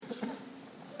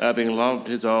having loved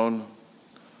his own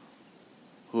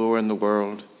who were in the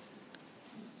world,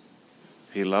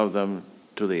 he loved them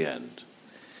to the end.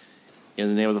 In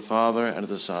the name of the Father, and of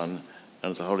the Son,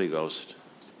 and of the Holy Ghost.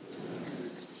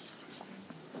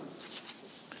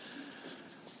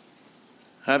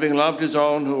 Having loved his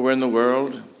own who were in the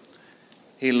world,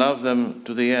 he loved them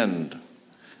to the end.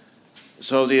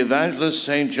 So the evangelist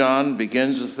St. John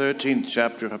begins the 13th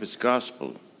chapter of his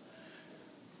gospel,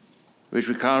 which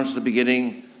recounts the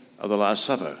beginning of the Last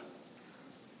Supper,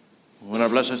 when our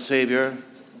blessed Savior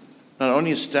not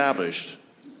only established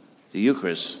the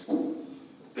Eucharist,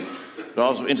 but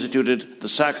also instituted the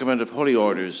sacrament of holy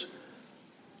orders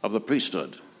of the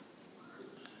priesthood.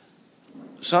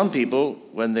 Some people,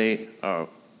 when they are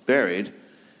buried,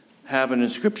 have an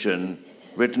inscription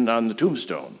written on the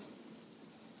tombstone,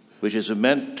 which is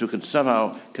meant to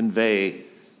somehow convey,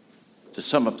 to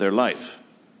sum up their life.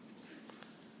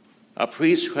 A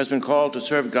priest who has been called to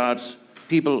serve God's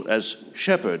people as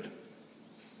shepherd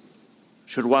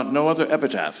should want no other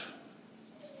epitaph,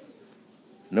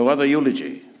 no other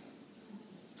eulogy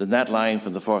than that line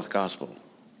from the fourth gospel.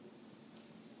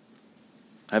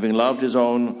 Having loved his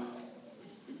own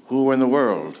who were in the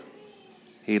world,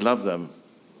 he loved them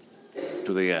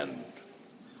to the end.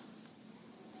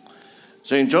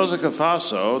 St. Joseph of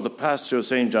Faso, the pastor of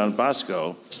St. John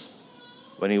Bosco,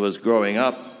 when he was growing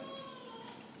up,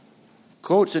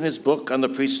 quotes in his book on the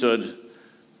priesthood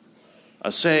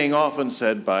a saying often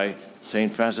said by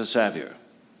St. Francis Xavier: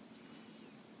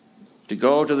 "To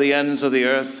go to the ends of the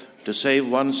earth to save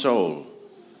one soul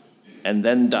and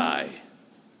then die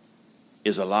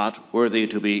is a lot worthy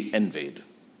to be envied."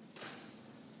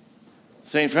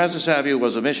 St. Francis Xavier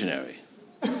was a missionary.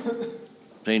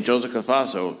 St. Joseph of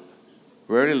Faso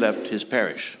rarely left his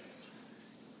parish,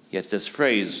 yet this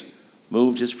phrase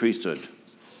moved his priesthood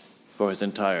for his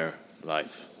entire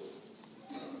life.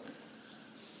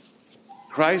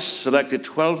 Christ selected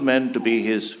 12 men to be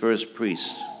his first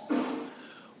priests.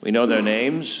 We know their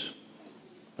names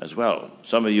as well.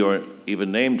 Some of you are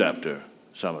even named after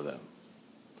some of them.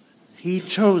 He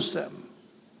chose them.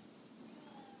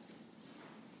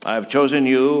 "I have chosen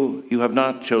you, you have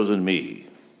not chosen me,"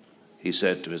 he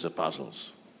said to his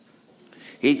apostles.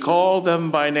 He called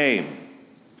them by name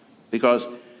because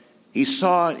he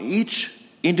saw in each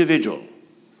individual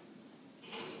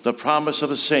the promise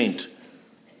of a saint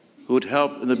who would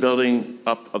help in the building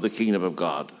up of the kingdom of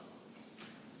God.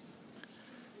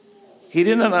 He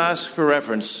did not ask for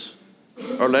reference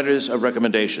or letters of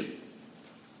recommendation,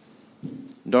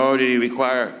 nor did he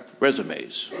require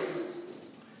resumes.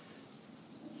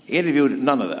 He interviewed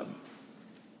none of them.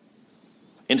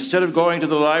 Instead of going to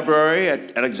the library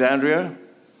at Alexandria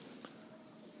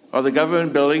or the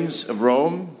government buildings of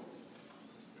Rome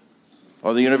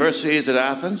or the universities at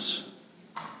Athens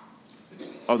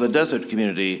or the desert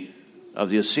community of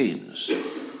the Essenes,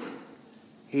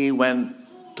 he went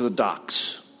to the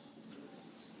docks,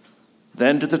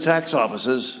 then to the tax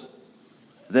offices,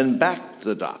 then back to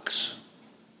the docks.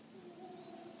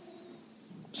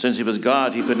 Since he was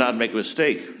God, he could not make a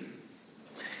mistake.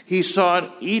 He saw in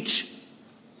each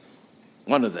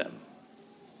one of them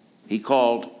he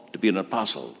called to be an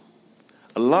apostle,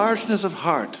 a largeness of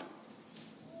heart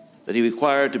that he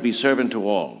required to be servant to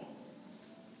all,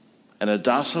 and a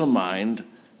docile mind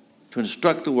to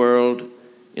instruct the world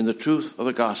in the truth of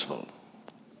the gospel.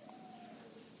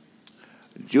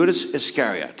 Judas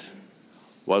Iscariot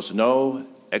was no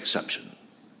exception.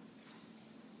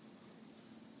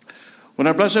 When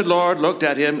our blessed Lord looked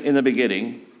at him in the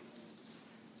beginning,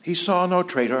 he saw no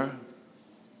traitor,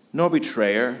 no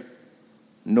betrayer,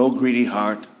 no greedy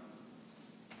heart,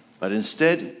 but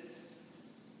instead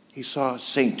he saw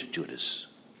Saint Judas.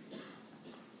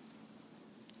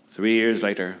 3 years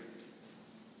later,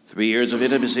 3 years of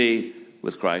intimacy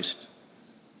with Christ,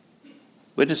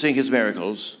 witnessing his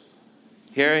miracles,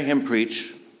 hearing him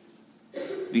preach,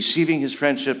 receiving his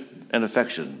friendship and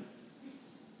affection,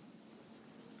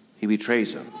 he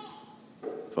betrays him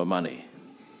for money,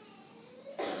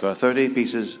 for 30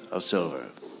 pieces of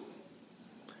silver.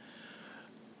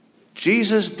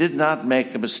 Jesus did not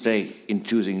make a mistake in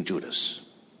choosing Judas.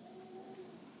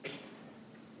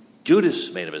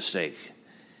 Judas made a mistake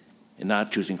in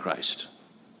not choosing Christ.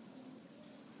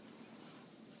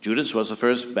 Judas was the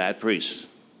first bad priest.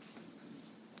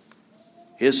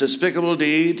 His despicable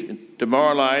deed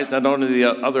demoralized not only the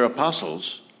other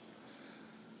apostles,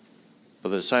 but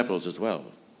the disciples as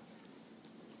well.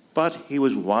 But he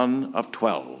was one of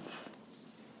 12.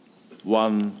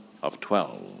 One of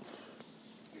 12.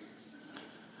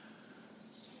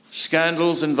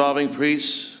 Scandals involving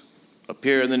priests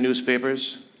appear in the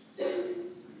newspapers.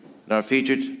 and are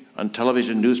featured on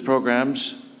television news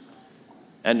programs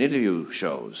and interview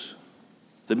shows.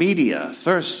 The media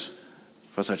thirst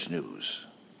for such news.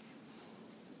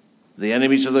 The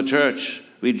enemies of the church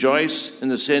rejoice in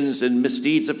the sins and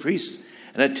misdeeds of priests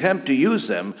and attempt to use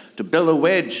them to build a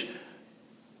wedge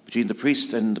between the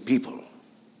priest and the people,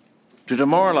 to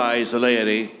demoralize the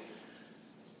laity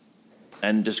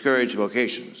and discourage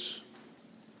vocations.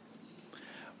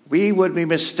 We would be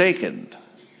mistaken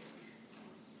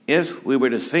if we were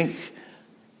to think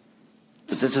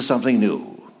that this is something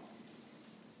new.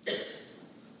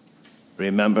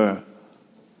 Remember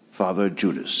Father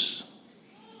Judas.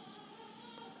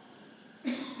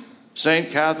 St.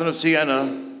 Catherine of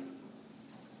Siena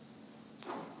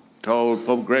told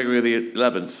Pope Gregory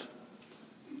XI,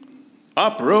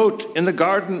 "Uproot in the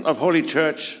garden of Holy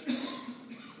Church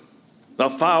the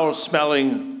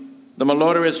foul-smelling, the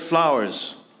malodorous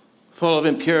flowers, full of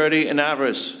impurity and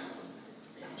avarice,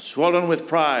 swollen with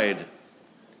pride,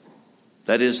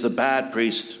 that is the bad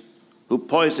priest who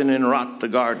poison and rot the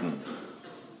garden.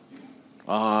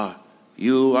 Ah,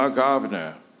 you, our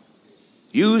governor,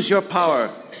 use your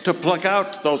power to pluck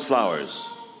out those flowers.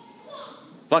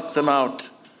 Pluck them out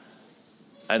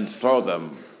and throw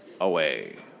them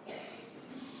away."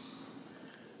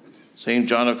 St.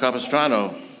 John of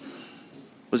Capistrano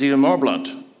was even more blunt.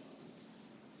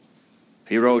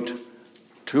 He wrote,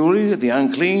 "Truly the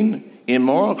unclean,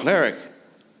 immoral cleric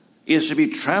is to be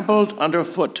trampled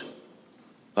underfoot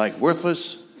like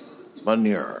worthless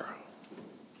manure."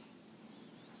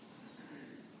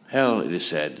 Hell, it is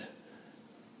said,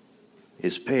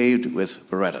 is paved with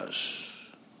Berettas.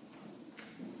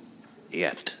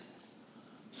 Yet,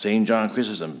 St. John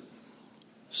Chrysostom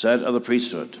said of the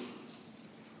priesthood,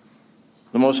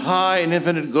 "The most high and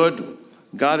infinite good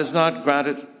God has not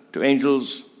granted to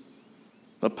angels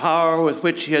the power with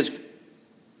which he has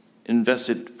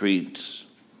invested priests."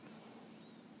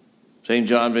 St.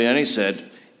 John Vianney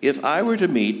said, "If I were to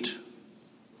meet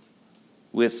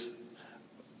with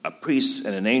a priest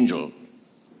and an angel,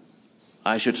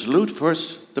 I should salute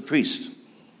first the priest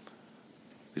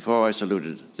before I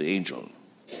saluted the angel."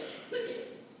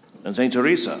 And St.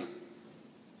 Teresa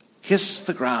kissed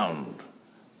the ground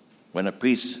when a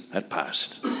priest had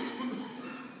passed.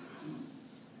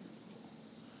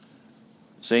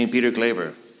 St. Peter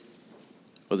Claver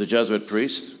was a Jesuit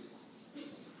priest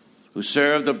who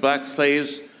served the black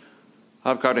slaves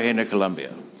of Cartagena,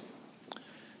 Colombia.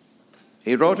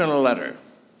 He wrote in a letter,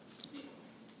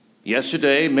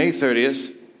 "Yesterday, May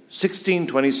 30th,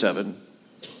 1627,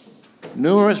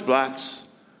 numerous blacks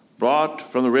brought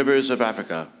from the rivers of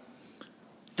Africa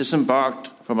disembarked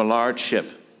from a large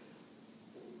ship.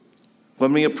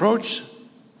 When we approached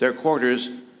their quarters,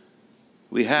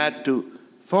 we had to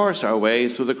force our way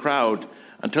through the crowd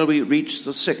until we reached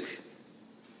the sick.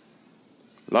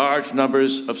 Large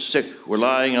numbers of sick were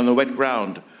lying on the wet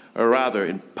ground, or rather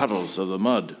in puddles of the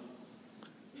mud.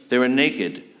 They were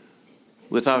naked,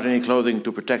 without any clothing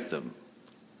to protect them.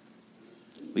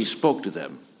 We spoke to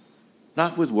them,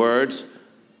 not with words,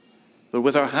 but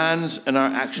with our hands and our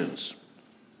actions.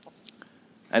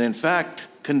 And in fact,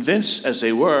 convinced as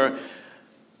they were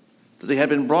that they had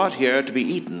been brought here to be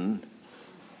eaten,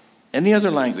 any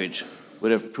other language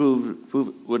would have proven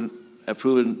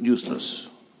useless.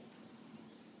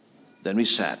 Then we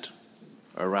sat,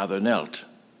 or rather knelt,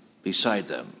 beside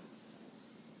them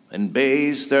and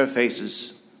bathed their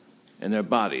faces and their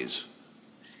bodies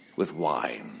with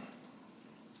wine.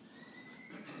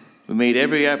 We made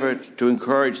every effort to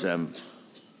encourage them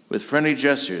with friendly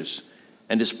gestures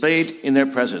and displayed in their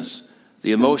presence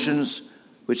the emotions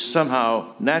which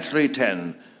somehow naturally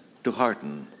tend to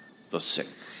hearten the sick."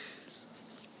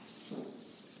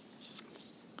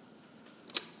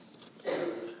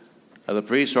 At the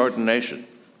priest's ordination,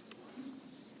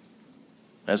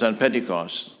 as on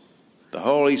Pentecost, the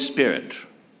Holy Spirit,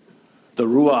 the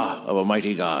Ruach of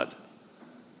Almighty God,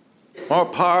 more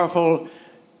powerful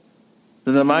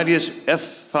than the mightiest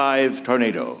F5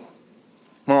 tornado,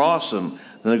 more awesome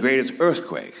than the greatest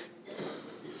earthquake,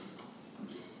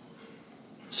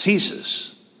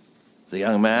 seizes the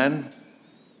young man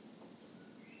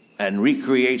and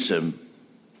recreates him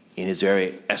in his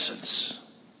very essence.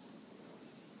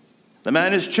 The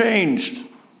man is changed.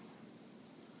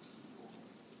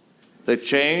 The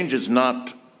change is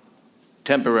not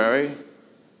temporary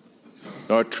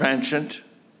nor transient.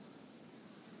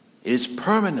 It is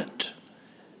permanent.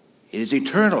 It is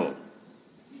eternal.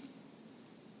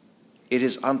 It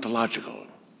is ontological.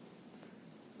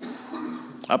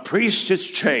 A priest is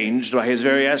changed by his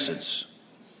very essence.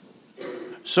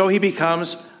 So he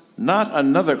becomes not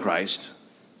another Christ,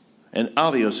 an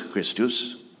alius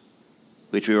Christus,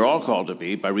 which we are all called to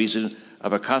be by reason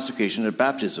of our consecration at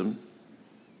baptism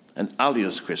and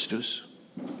alius Christus.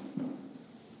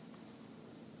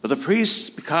 But the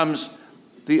priest becomes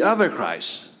the other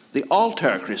Christ, the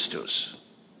alter Christus.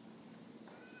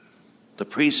 The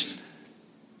priest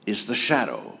is the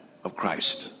shadow of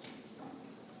Christ.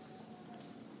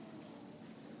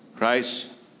 Christ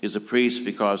is a priest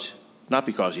not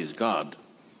because he is God,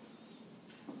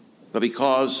 but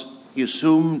because he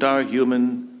assumed our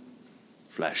human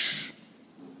flesh.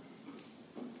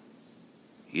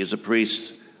 He is a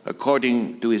priest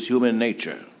according to his human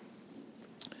nature.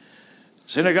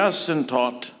 St. Augustine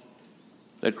taught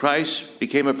that Christ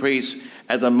became a priest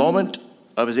at the moment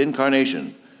of his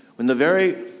incarnation, when the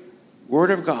very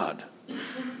Word of God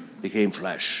became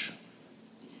flesh.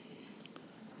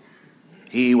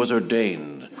 He was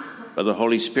ordained by the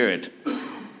Holy Spirit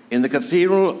in the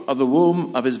cathedral of the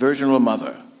womb of his virginal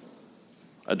mother,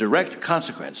 a direct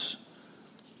consequence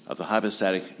of the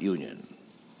hypostatic union.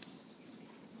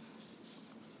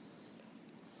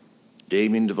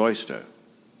 Damien de Veuster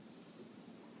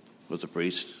was a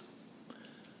priest.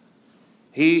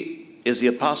 He is the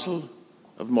apostle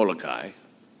of Molokai,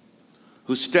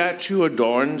 whose statue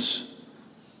adorns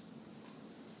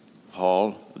the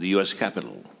hall of the U.S.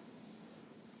 Capitol,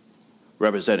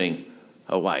 representing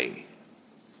Hawaii.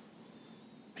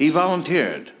 He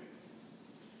volunteered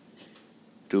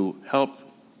to help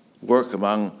work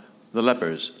among the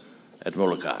lepers at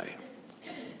Molokai.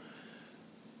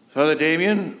 Father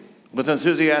Damien was an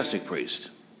enthusiastic priest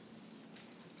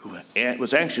who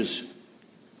was anxious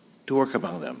to work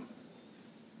among them,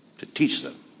 to teach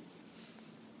them,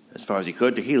 as far as he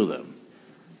could, to heal them.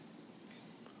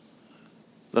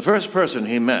 The first person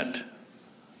he met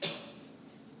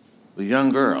was a young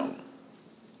girl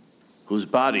whose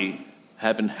body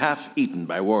had been half eaten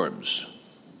by worms.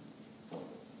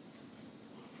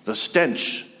 The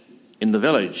stench in the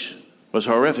village was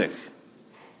horrific.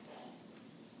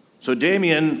 So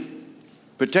Damien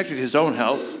protected his own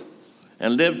health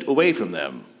and lived away from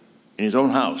them in his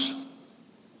own house.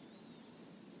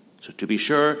 So to be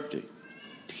sure to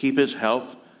keep his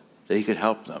health, that he could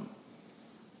help them.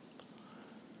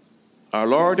 Our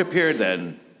Lord appeared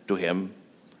then to him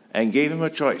and gave him a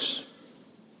choice.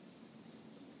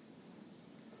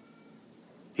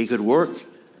 He could work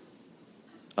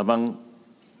among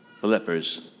the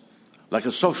lepers like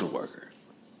a social worker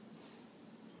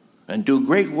and do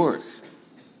great work,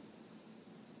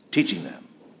 teaching them,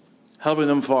 helping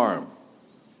them farm,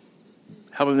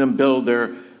 helping them build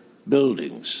their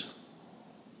buildings.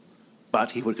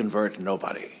 But he would convert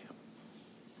nobody.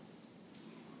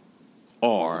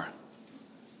 Or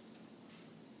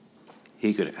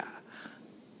he could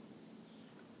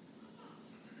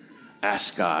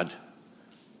ask God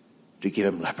to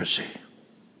give him leprosy.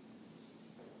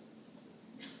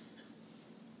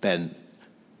 Then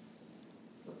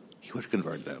he would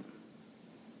convert them.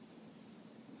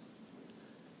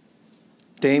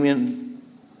 Damien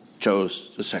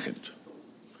chose the second.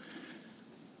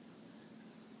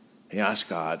 He asked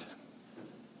God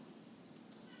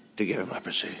to give him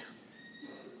leprosy.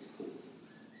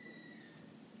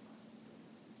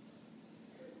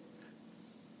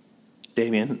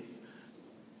 Damien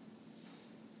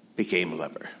became a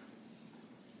leper.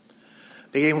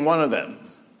 Became one of them.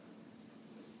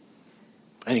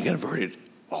 And he converted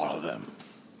all of them.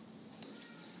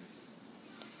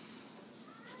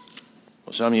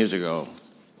 Well, some years ago,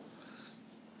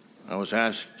 I was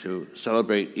asked to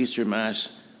celebrate Easter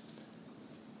Mass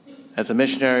at the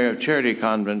Missionary of Charity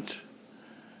Convent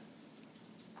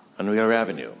on Wheeler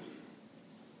Avenue.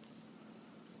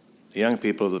 The young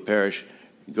people of the parish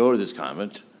go to this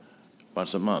convent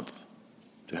once a month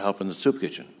to help in the soup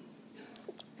kitchen.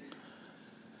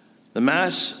 The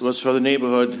Mass was for the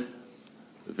neighborhood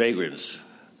vagrants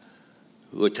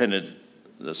who attended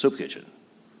the soup kitchen.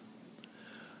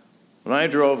 When I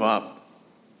drove up,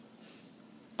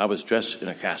 I was dressed in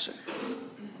a cassock.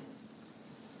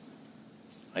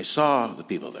 I saw the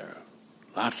people there,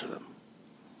 lots of them,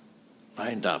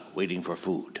 lined up waiting for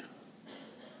food.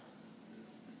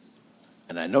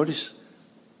 And I noticed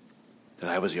that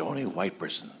I was the only white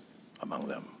person among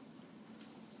them.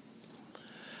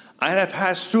 I had to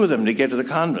pass through them to get to the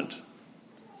convent.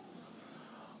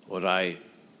 Would I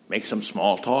make some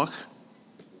small talk?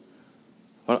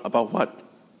 About what?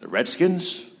 The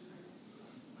Redskins?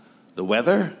 The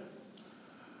weather?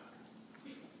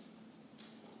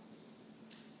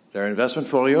 Their investment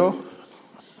folio?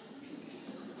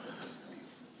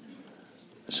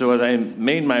 So as I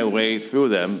made my way through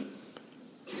them,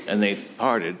 and they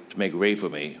parted to make way for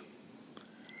me,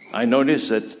 I noticed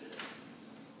that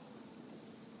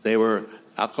they were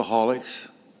alcoholics,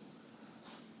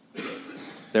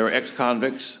 they were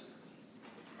ex-convicts,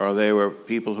 or they were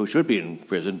people who should be in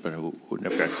prison but who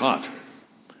never got caught.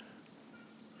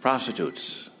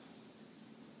 Prostitutes,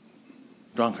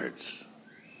 drunkards.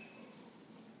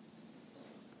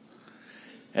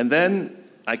 And then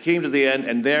I came to the end,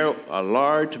 and there a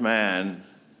large man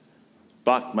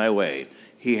blocked my way.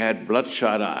 He had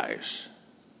bloodshot eyes,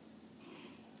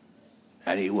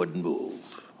 and he wouldn't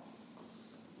move.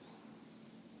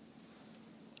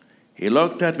 He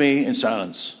looked at me in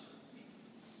silence.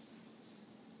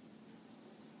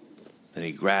 Then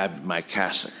he grabbed my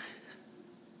cassock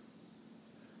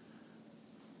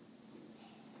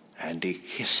and he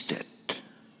kissed it.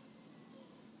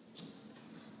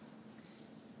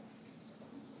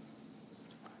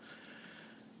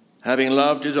 Having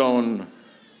loved his own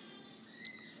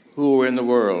who were in the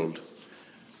world,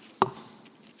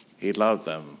 he loved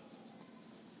them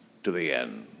to the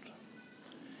end.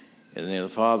 In the name of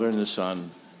the Father, and the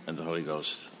Son, and the Holy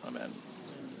Ghost. Amen.